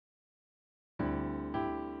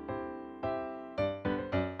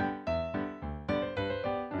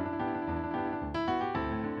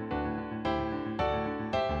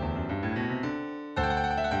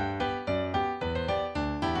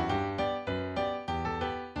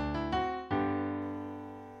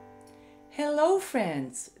Hello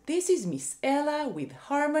friends, this is Miss Ella with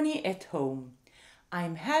Harmony at Home.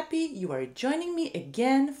 I'm happy you are joining me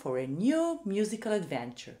again for a new musical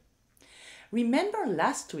adventure. Remember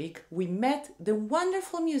last week we met the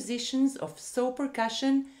wonderful musicians of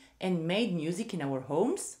Percussion and made music in our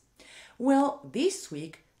homes? Well, this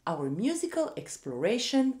week our musical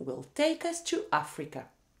exploration will take us to Africa.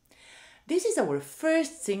 This is our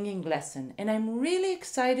first singing lesson and I'm really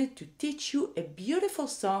excited to teach you a beautiful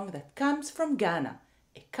song that comes from Ghana,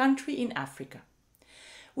 a country in Africa.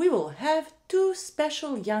 We will have two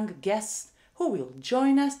special young guests who will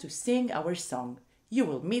join us to sing our song. You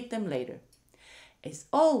will meet them later. As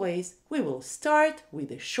always, we will start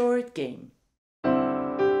with a short game.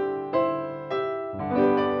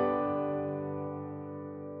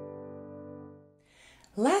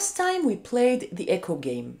 Last time we played the echo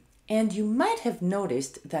game. And you might have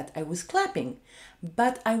noticed that I was clapping,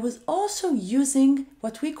 but I was also using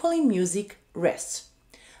what we call in music rests.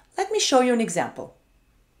 Let me show you an example.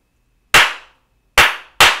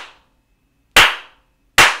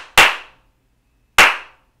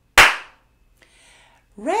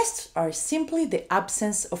 Rests are simply the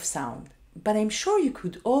absence of sound, but I'm sure you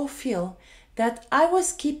could all feel that I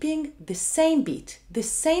was keeping the same beat, the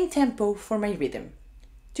same tempo for my rhythm.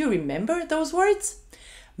 Do you remember those words?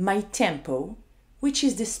 My tempo, which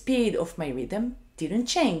is the speed of my rhythm, didn't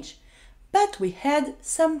change, but we had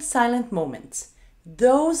some silent moments.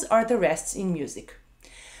 Those are the rests in music.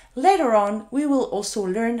 Later on, we will also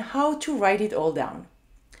learn how to write it all down.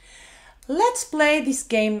 Let's play this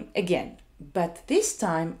game again, but this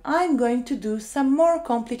time I'm going to do some more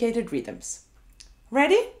complicated rhythms.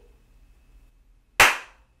 Ready?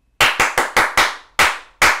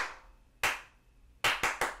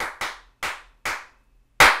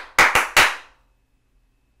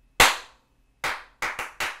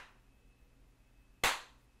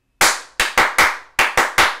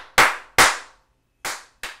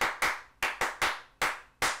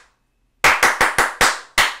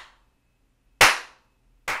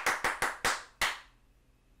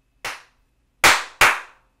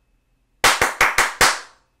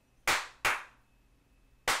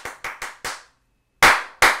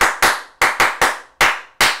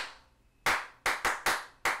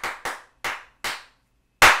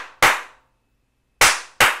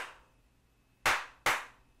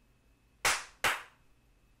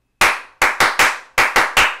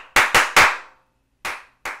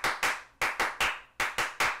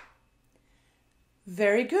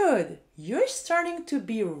 Very good! You're starting to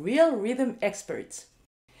be real rhythm experts.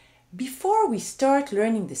 Before we start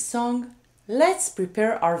learning the song, let's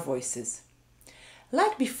prepare our voices.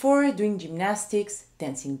 Like before doing gymnastics,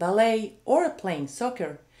 dancing ballet, or playing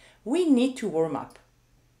soccer, we need to warm up.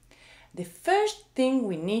 The first thing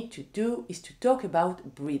we need to do is to talk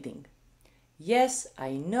about breathing. Yes,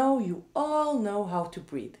 I know you all know how to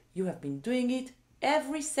breathe. You have been doing it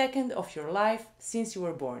every second of your life since you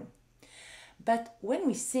were born. But when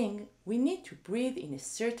we sing, we need to breathe in a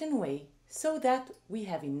certain way so that we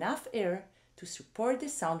have enough air to support the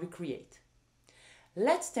sound we create.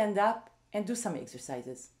 Let's stand up and do some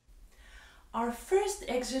exercises. Our first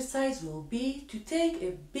exercise will be to take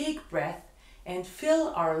a big breath and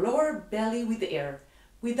fill our lower belly with air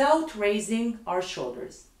without raising our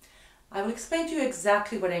shoulders. I will explain to you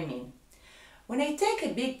exactly what I mean. When I take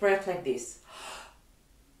a big breath like this,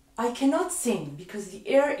 I cannot sing because the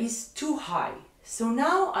air is too high. So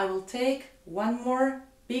now I will take one more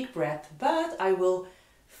big breath, but I will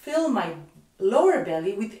fill my lower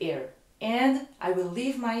belly with air and I will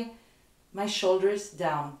leave my shoulders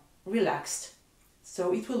down, relaxed.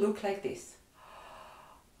 So it will look like this.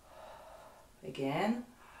 Again.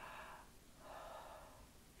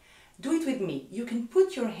 Do it with me. You can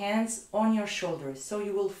put your hands on your shoulders so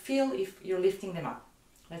you will feel if you're lifting them up.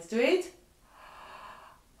 Let's do it.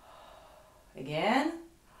 Again.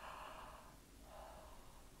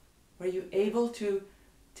 Were you able to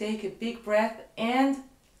take a big breath and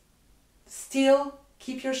still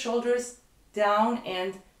keep your shoulders down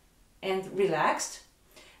and relaxed?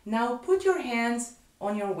 Now put your hands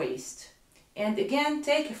on your waist and again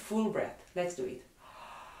take a full breath. Let's do it.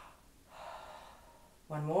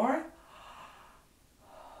 One more.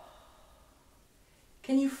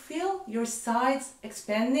 Can you feel your sides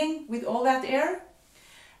expanding with all that air?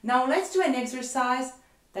 Now let's do an exercise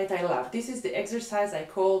that I love. This is the exercise I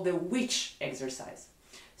call the witch exercise.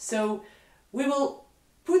 So we will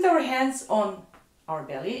put our hands on our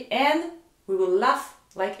belly and we will laugh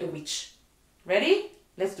like a witch. Ready?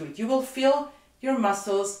 Let's do it. You will feel your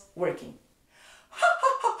muscles working.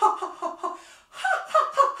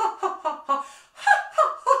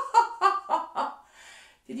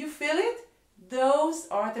 Did you feel it?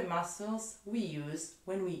 muscles we use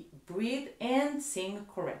when we breathe and sing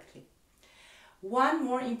correctly. One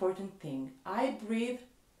more important thing, I breathe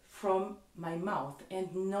from my mouth and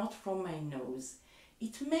not from my nose.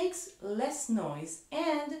 It makes less noise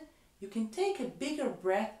and you can take a bigger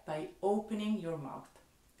breath by opening your mouth.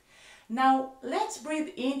 Now let's breathe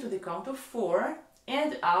in to the count of 4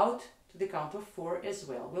 and out to the count of 4 as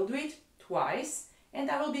well. We'll do it twice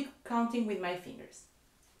and I will be counting with my fingers.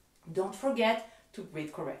 Don't forget to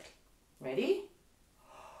breathe correctly. Ready?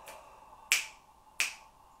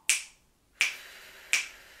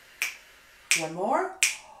 One more.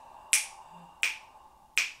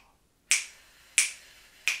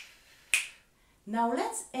 Now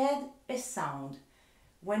let's add a sound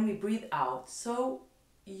when we breathe out so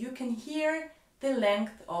you can hear the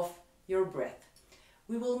length of your breath.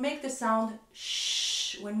 We will make the sound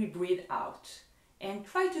shh when we breathe out and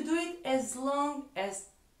try to do it as long as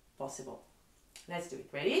possible. Let's do it.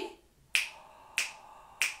 Ready?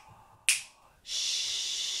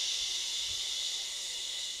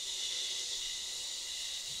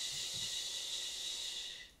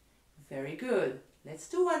 Very good. Let's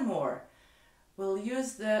do one more. We'll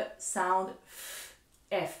use the sound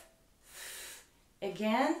F.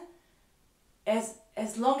 Again, as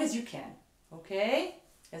long as you can. Okay?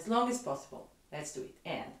 As long as possible. Let's do it.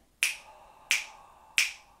 And.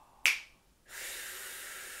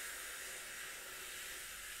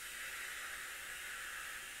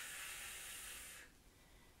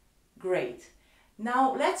 Great.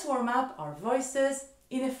 Now let's warm up our voices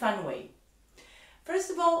in a fun way. First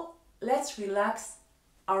of all, let's relax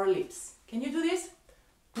our lips. Can you do this?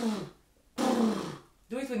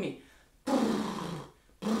 Do it with me.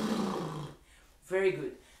 Very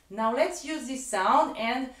good. Now let's use this sound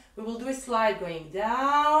and we will do a slide going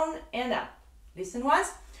down and up. Listen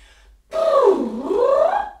once. Do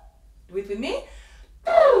it with me.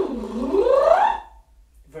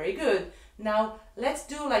 Very good. Now let's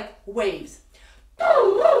do like waves.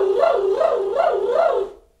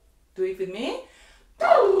 Do it with me.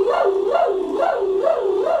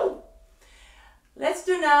 Let's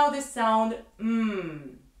do now the sound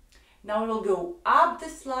mm. Now we'll go up the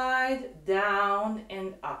slide, down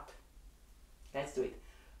and up. Let's do it.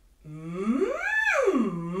 Mm.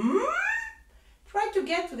 Try to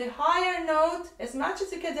get to the higher note as much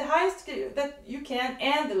as you can, the highest that you can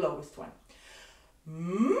and the lowest one.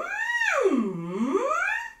 Mm.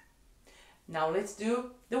 Now let's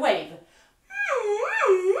do the wave.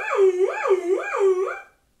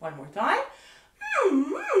 One more time.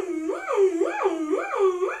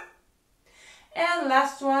 And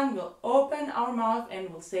last one, we'll open our mouth and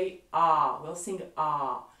we'll say ah. We'll sing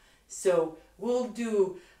ah. So we'll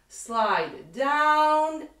do slide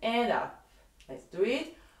down and up. Let's do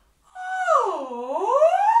it. Oh.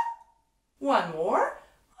 One more.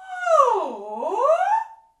 Oh.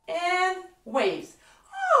 And waves.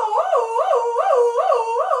 Oh.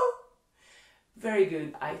 Very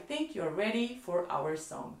good. I think you're ready for our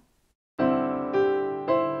song.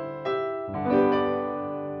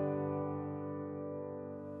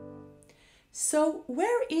 So,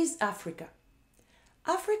 where is Africa?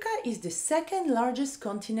 Africa is the second largest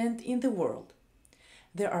continent in the world.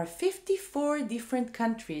 There are 54 different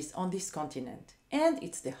countries on this continent, and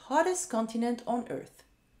it's the hottest continent on Earth.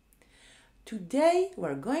 Today,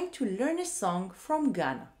 we're going to learn a song from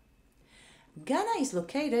Ghana. Ghana is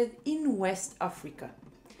located in West Africa,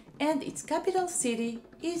 and its capital city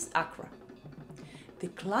is Accra. The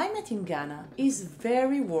climate in Ghana is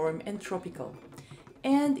very warm and tropical,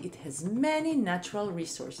 and it has many natural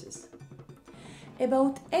resources.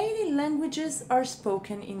 About 80 languages are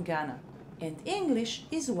spoken in Ghana, and English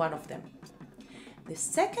is one of them. The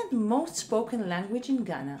second most spoken language in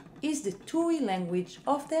Ghana is the Tui language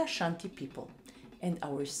of the Ashanti people, and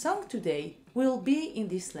our song today will be in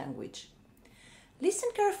this language. Listen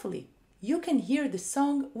carefully. You can hear the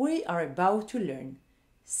song we are about to learn.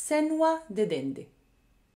 Senwa Dedende.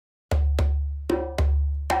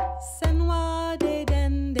 Senwa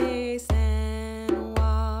Dedende,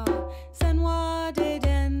 Senwa, Senwa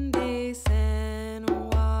Dedende,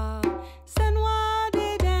 Senwa, Senwa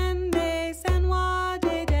Dedende, Senwa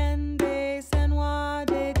Dedende, Senwa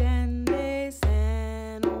Dedende,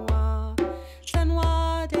 Senwa,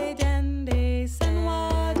 Senwa Dedende,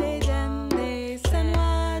 Senwa Dedende,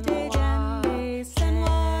 Senwa Dedende,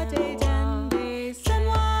 Senwa Dedende,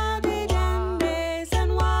 Senwa Dedende,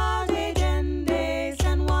 Senwa Dedende,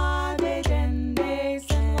 Senwa Dedende.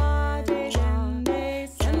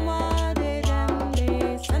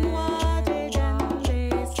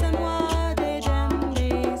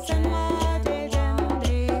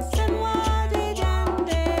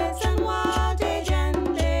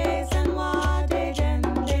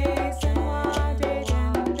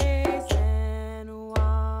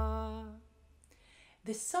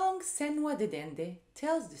 Dedende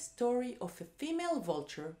tells the story of a female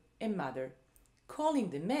vulture, a mother, calling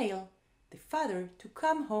the male, the father, to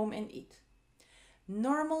come home and eat.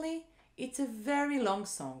 Normally, it's a very long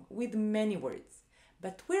song with many words,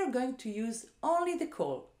 but we're going to use only the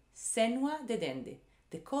call, Senwa Dedende,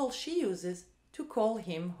 the call she uses to call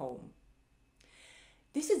him home.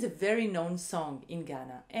 This is a very known song in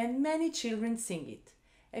Ghana and many children sing it,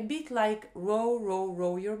 a bit like Row, Row,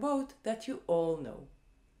 Row Your Boat that you all know.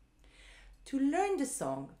 To learn the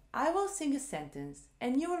song, I will sing a sentence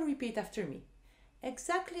and you will repeat after me,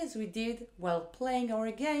 exactly as we did while playing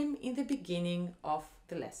our game in the beginning of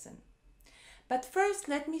the lesson. But first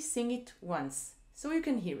let me sing it once so you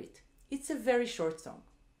can hear it. It's a very short song.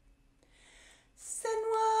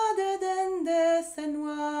 Senwa Dedende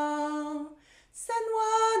Senwa, Senwa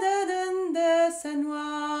Dedende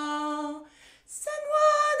Senwa, Senwa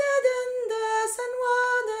Dedende Senwa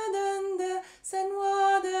Dedende,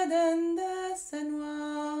 Senwa Dedende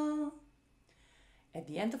Senwa. At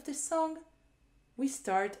the end of the song, we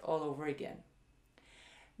start all over again.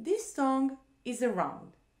 This song is a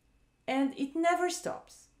round and it never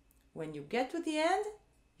stops. When you get to the end,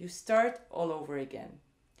 you start all over again.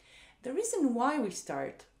 The reason why we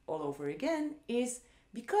start all over again is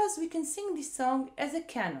because we can sing this song as a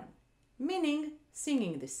canon, meaning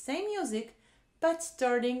singing the same music but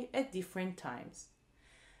starting at different times.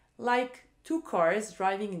 Like two cars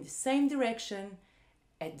driving in the same direction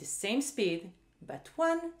at the same speed, but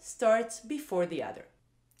one starts before the other.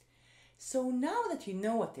 So now that you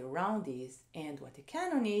know what a round is and what a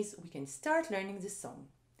canon is, we can start learning the song.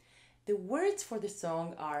 The words for the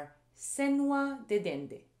song are Senwa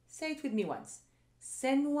Dedende. Say it with me once.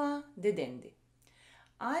 Senwa Dedende.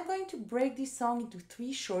 I'm going to break this song into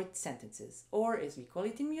 3 short sentences, or as we call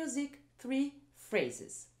it in music, 3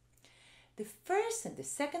 phrases. The first and the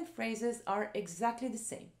second phrases are exactly the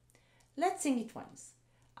same. Let's sing it once.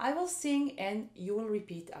 I will sing and you will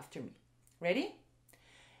repeat after me. Ready?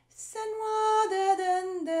 Senwa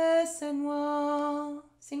Dedende Senwa.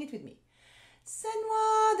 Sing it with me.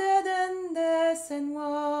 Senwa Dedende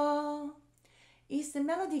Senwa. Is the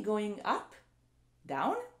melody going up?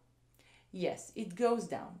 Down? Yes, it goes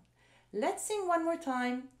down. Let's sing one more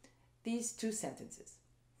time these 2 sentences.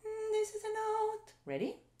 This is a note.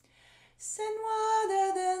 Ready? Senwa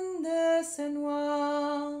Dedende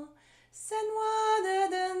Senwa. Senwa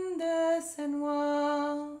Dedende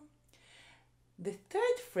Senwa. The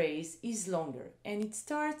third phrase is longer and it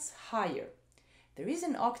starts higher. There is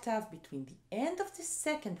an octave between the end of the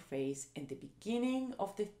second phrase and the beginning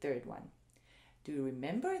of the third one. Do you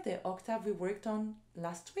remember the octave we worked on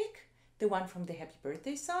last week? The one from the Happy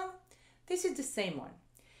Birthday song? This is the same one.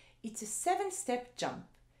 It's a 7-step jump.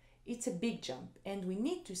 It's a big jump and we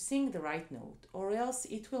need to sing the right note or else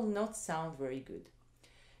it will not sound very good.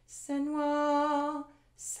 Senwa,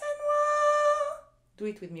 Senwa. Do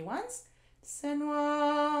it with me once.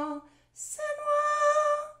 Senwa, Senwa.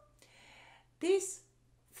 This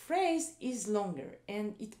phrase is longer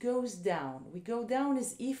and it goes down. We go down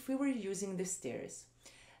as if we were using the stairs.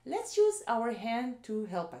 Let's use our hand to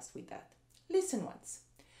help us with that. Listen once.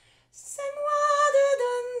 Senwa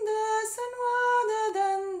Dedende, Senwa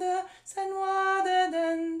Dedende, Senwa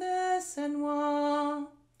Dedende, Senwa.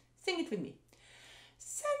 Sing it with me.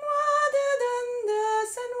 Senwa Dedende,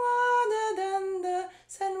 Senwa Dedende,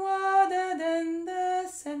 Senwa Dedende,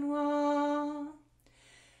 Senwa.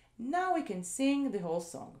 Now we can sing the whole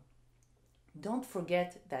song. Don't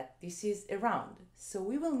forget that this is a round, so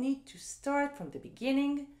we will need to start from the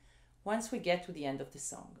beginning once we get to the end of the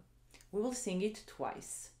song. We will sing it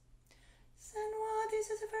twice. Senwa, this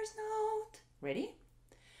is the first note. Ready?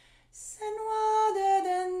 Senwa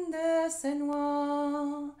Dedende,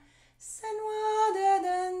 Senwa. Senwa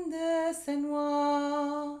Dedende,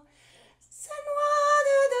 Senwa. Senwa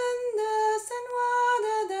Dedende, Senwa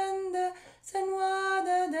Dedende, Senwa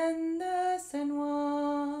Dedende,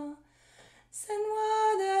 Senwa. Senwa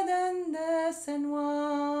Dedende, Senwa.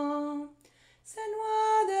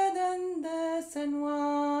 Senwa Dedende, Senwa.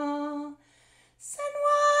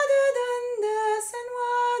 Senwa Dedende, Senwa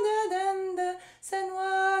Dedende,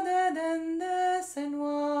 Senwa Dedende,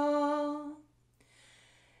 Senwa.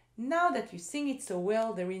 Now that you sing it so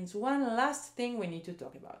well, there is one last thing we need to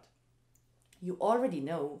talk about. You already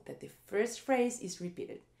know that the first phrase is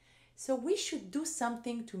repeated, so we should do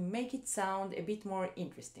something to make it sound a bit more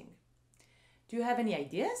interesting. Do you have any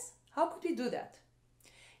ideas? How could we do that?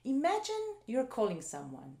 Imagine you're calling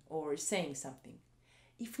someone or saying something.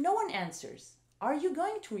 If no one answers, are you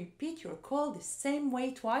going to repeat your call the same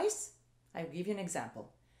way twice? I'll give you an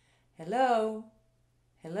example. Hello?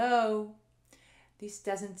 Hello? this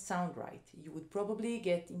doesn't sound right. You would probably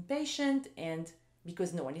get impatient and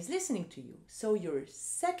because no one is listening to you. So your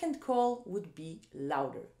second call would be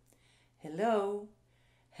louder. Hello,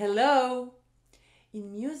 hello.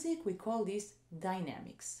 In music, we call this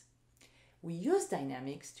dynamics. We use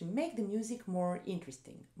dynamics to make the music more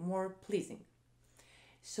interesting, more pleasing.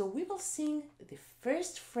 So we will sing the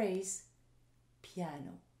first phrase,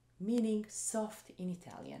 piano, meaning soft in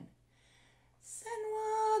Italian.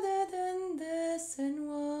 Senwa Dedende,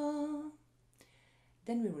 Senwa.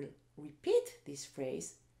 Then we will repeat this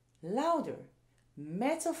phrase louder,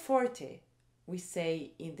 mezzo forte, we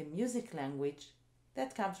say in the music language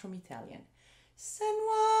that comes from Italian.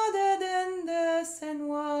 Senwa Dedende,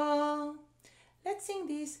 Senwa. Let's sing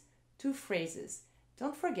these two phrases.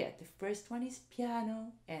 Don't forget, the first one is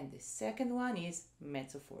piano and the second one is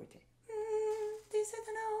mezzo forte. This is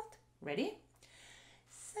the note. Ready?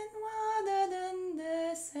 Senwa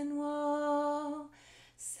Dedende, Senwa.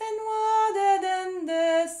 Senwa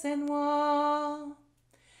Dedende, Senwa.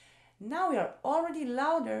 Now we are already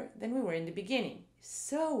louder than we were in the beginning.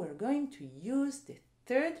 So we're going to use the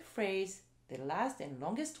third phrase, the last and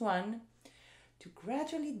longest one, to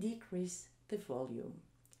gradually decrease the volume.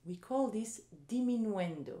 We call this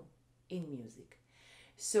diminuendo in music.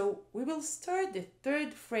 So we will start the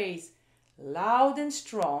third phrase loud and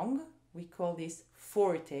strong. We call this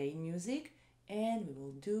forte in music, and we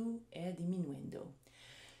will do a diminuendo.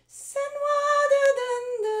 Senwa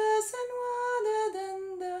Dedende, Senwa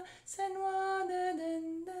Dedende, Senwa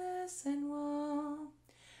Dedende, Senwa.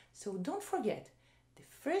 So don't forget, the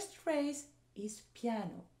first phrase is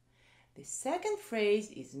piano. The second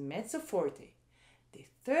phrase is mezzo forte. The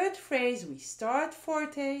third phrase we start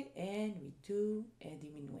forte and we do a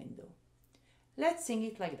diminuendo. Let's sing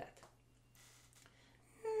it like that.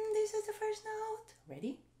 This is the first note.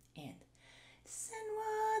 Ready? And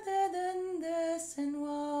Senwa Dedende,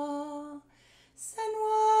 Senwa.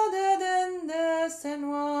 Senwa Dedende,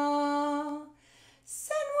 Senwa.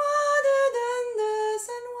 Senwa Dedende,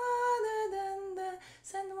 Senwa Dedende,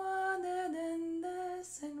 Senwa Dedende,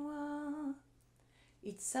 Senwa.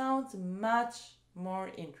 It sounds much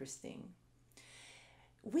more interesting.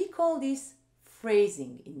 We call this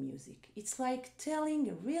phrasing in music. It's like telling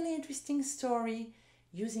a really interesting story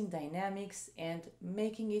using dynamics and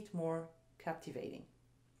making it more captivating.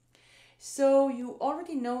 So you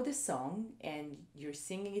already know the song and you're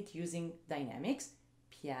singing it using dynamics,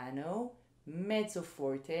 piano, mezzo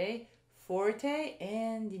forte, forte,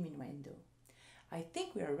 and diminuendo. I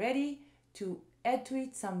think we are ready to add to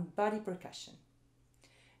it some body percussion.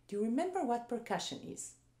 Do you remember what percussion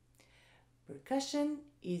is? Percussion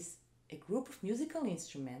is a group of musical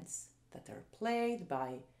instruments that are played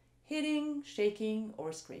by hitting, shaking,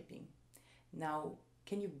 or scraping. Now,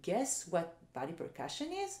 can you guess what body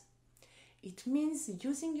percussion is? It means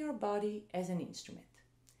using your body as an instrument.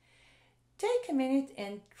 Take a minute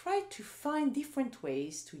and try to find different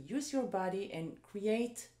ways to use your body and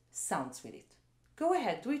create sounds with it. Go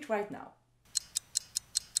ahead, do it right now.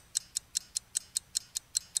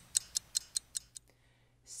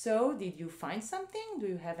 So, did you find something? Do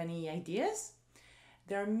you have any ideas?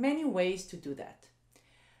 There are many ways to do that.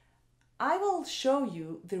 I will show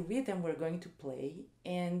you the rhythm we're going to play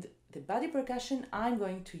and the body percussion I'm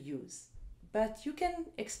going to use, but you can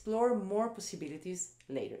explore more possibilities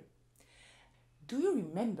later. Do you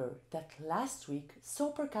remember that last week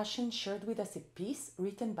Soul Percussion shared with us a piece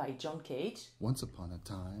written by John Cage? Once upon a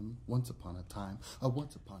time, once upon a time,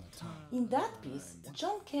 once upon a time. In that piece,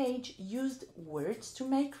 John Cage used words to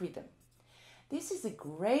make rhythm. This is a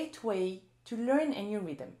great way to learn a new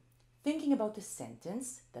rhythm, thinking about a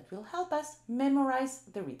sentence that will help us memorize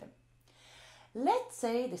the rhythm. Let's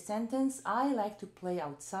say the sentence, I like to play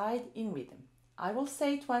outside in rhythm. I will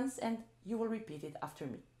say it once and you will repeat it after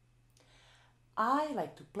me. I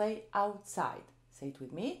like to play outside. Say it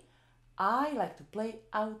with me. I like to play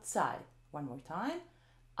outside. One more time.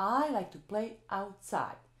 I like to play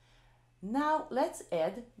outside. Now let's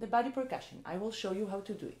add the body percussion. I will show you how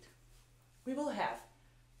to do it. We will have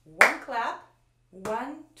one clap,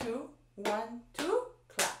 1, 2, 1, 2,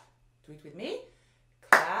 clap. Do it with me.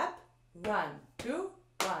 Clap, 1, 2,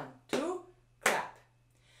 1, 2, clap.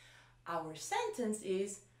 Our sentence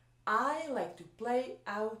is, I like to play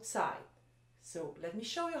outside. So let me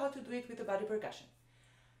show you how to do it with the body percussion.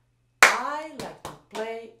 I like to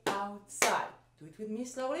play outside. Do it with me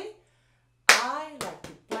slowly. I like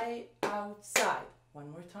to play outside.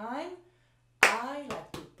 One more time. I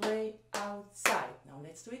like to play outside. Now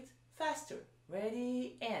let's do it faster.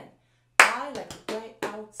 Ready and I like to play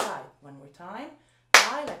outside. One more time.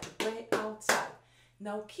 I like to play outside.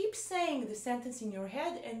 Now keep saying the sentence in your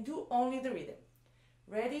head and do only the rhythm.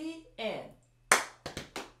 Ready, and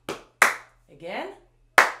again.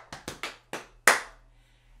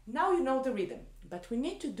 Now you know the rhythm, but we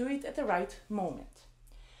need to do it at the right moment.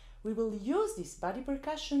 We will use this body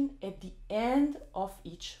percussion at the end of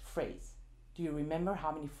each phrase. Do you remember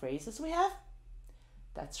how many phrases we have?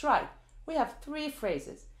 That's right, we have 3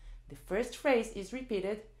 phrases. The first phrase is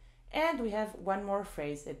repeated, and we have one more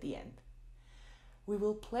phrase at the end. We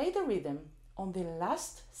will play the rhythm on the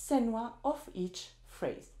last senwa of each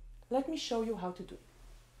phrase. Let me show you how to do it.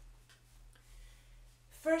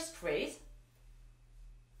 First phrase,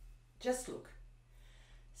 just look.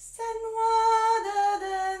 Senwa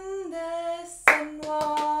Dedende,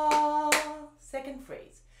 Senwa. Second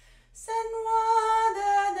phrase. Senwa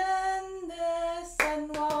Dedende,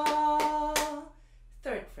 Senwa.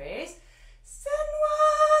 Third phrase. Senwa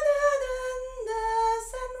Dedende,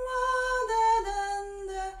 Senwa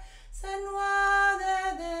Dedende, Senwa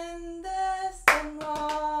Dedende, Senwa.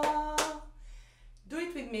 Do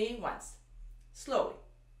it with me once, slowly.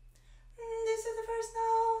 This is the first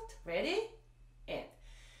note. Ready? And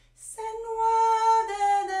Senwa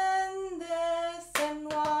Dedende,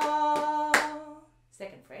 Senwa.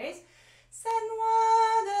 Second phrase. Senwa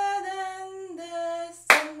Dedende,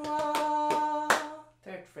 Senwa.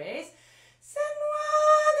 Third phrase. Senwa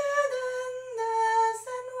Dedende,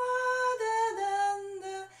 Senwa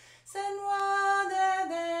Dedende, Senwa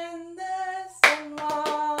Dedende, Senwa.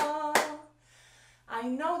 I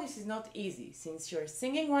know this is not easy since you're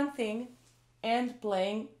singing one thing and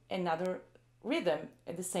playing another rhythm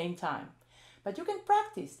at the same time. But you can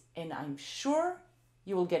practice, and I'm sure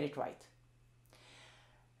you will get it right.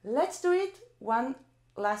 Let's do it one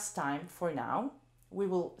last time for now. We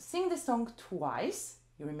will sing the song twice.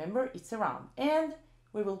 You remember, it's a round. And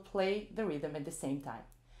we will play the rhythm at the same time.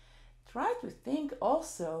 Try to think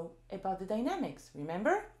also about the dynamics.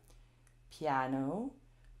 Remember? Piano,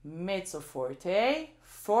 mezzo forte,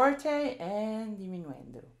 forte, and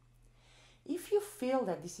diminuendo. If you feel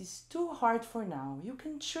that this is too hard for now, you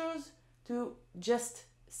can choose to just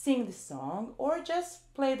sing the song or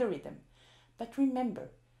just play the rhythm. But remember,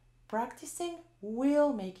 practicing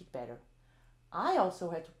will make it better. I also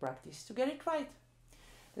had to practice to get it right.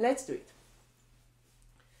 Let's do it.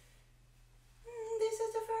 This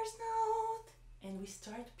is the first note. And we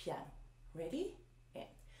start piano. Ready? And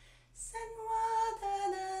Senwa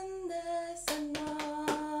Dedende,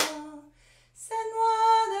 Senwa. Senwa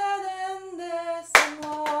Dedende,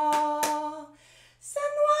 Senwa.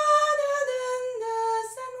 Senwa Dedende,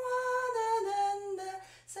 Senwa Dedende,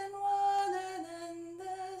 Senwa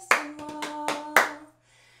Dedende, Senwa.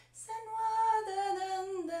 Senwa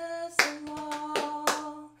Dedende, Senwa.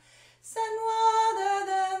 Senwa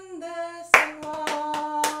Dedende, Senwa.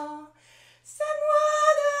 Senwa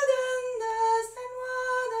Dedende,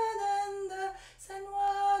 Senwa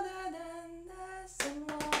Dedende,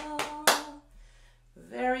 Senwa.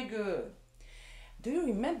 Very good. Do you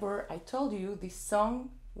remember I told you this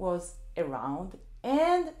song was a round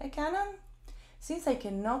and a canon? Since I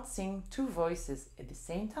cannot sing 2 voices at the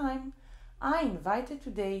same time, I invited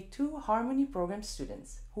today 2 harmony program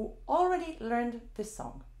students who already learned the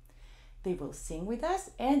song. They will sing with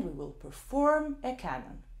us and we will perform a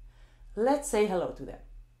canon. Let's say hello to them.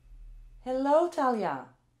 Hello, Talia.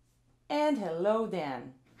 And hello,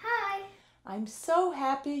 Dan. Hi! I'm so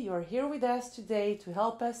happy you're here with us today to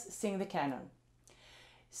help us sing the canon.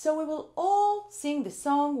 So we will all sing the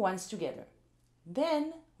song once together.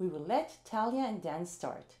 Then we will let Talia and Dan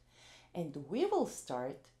start. And we will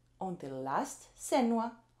start on the last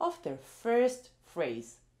senwa of their first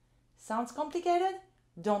phrase. Sounds complicated?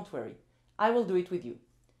 Don't worry, I will do it with you.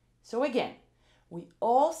 So again, we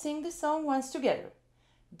all sing the song once together.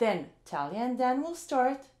 Then Talia and Dan will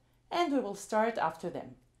start, and we will start after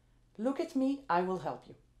them. Look at me, I will help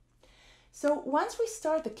you. So once we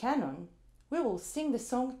start the canon, we will sing the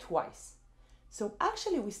song twice. So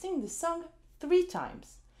actually we sing the song 3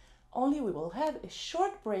 times. Only we will have a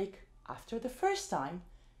short break after the first time,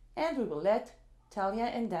 and we will let Talia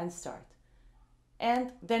and Dan start.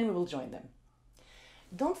 And then we will join them.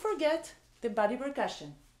 Don't forget the body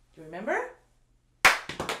percussion. Do you remember?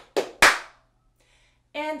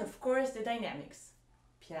 And of course the dynamics.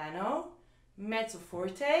 Piano, mezzo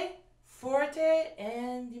forte, forte,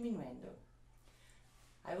 and diminuendo.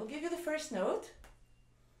 I will give you the first note.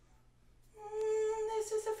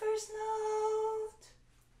 This is the first note.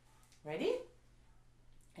 Ready?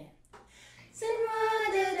 And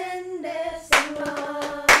Senwa Dedende, Senwa.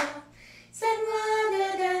 Senwa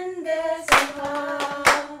Dedende, Senwa.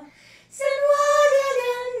 Senwa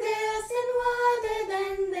Dedende, Senwa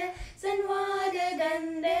Dedende, Senwa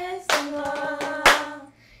Dedende, Senwa.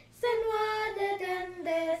 Senwa Dedende,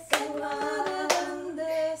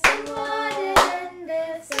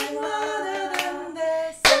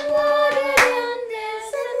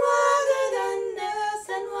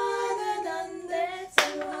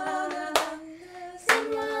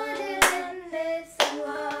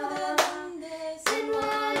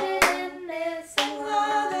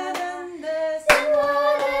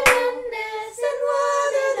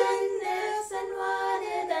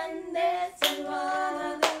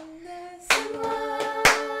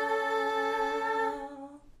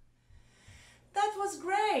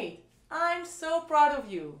 I'm so proud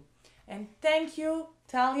of you. And thank you,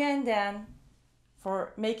 Talia and Dan,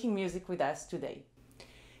 for making music with us today.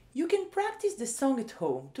 You can practice the song at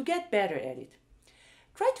home to get better at it.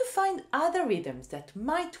 Try to find other rhythms that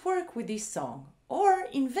might work with this song or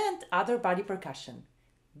invent other body percussion.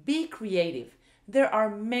 Be creative. There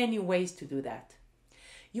are many ways to do that.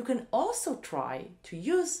 You can also try to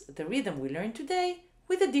use the rhythm we learned today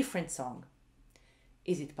with a different song.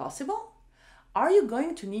 Is it possible? Are you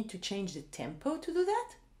going to need to change the tempo to do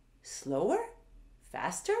that? Slower?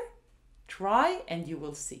 Faster? Try and you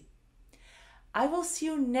will see. I will see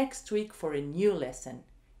you next week for a new lesson.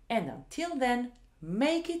 And until then,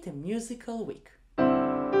 make it a musical week.